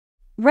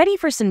Ready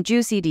for some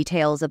juicy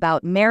details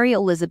about Mary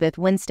Elizabeth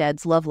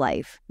Winstead's love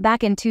life?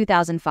 Back in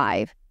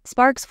 2005,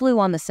 sparks flew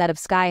on the set of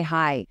Sky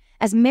High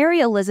as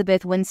Mary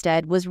Elizabeth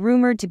Winstead was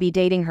rumored to be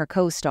dating her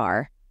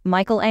co-star,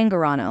 Michael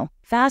Angarano.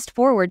 Fast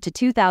forward to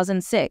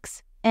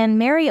 2006, and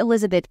Mary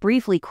Elizabeth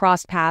briefly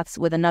crossed paths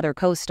with another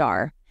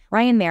co-star,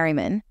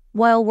 Merriman,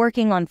 while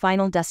working on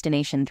Final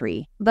Destination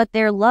 3. But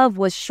their love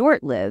was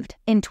short-lived.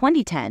 In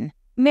 2010,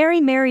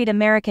 Mary married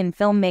American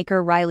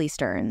filmmaker Riley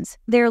Stearns.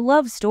 Their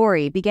love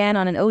story began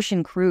on an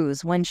ocean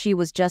cruise when she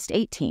was just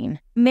 18.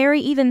 Mary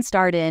even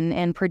starred in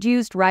and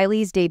produced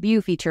Riley's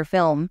debut feature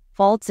film,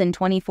 Faults, in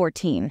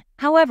 2014.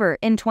 However,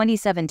 in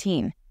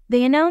 2017,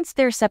 they announced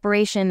their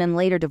separation and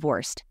later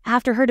divorced.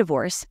 After her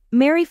divorce,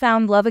 Mary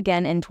found love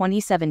again in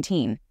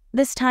 2017,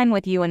 this time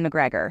with Ewan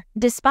McGregor.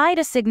 Despite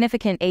a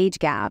significant age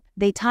gap,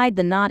 they tied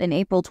the knot in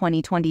April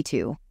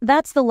 2022.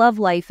 That's the love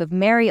life of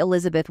Mary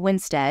Elizabeth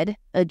Winstead,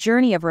 a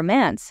journey of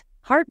romance,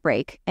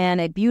 heartbreak,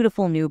 and a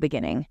beautiful new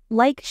beginning.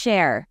 Like,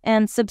 share,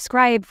 and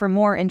subscribe for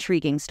more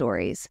intriguing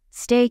stories.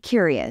 Stay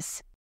curious.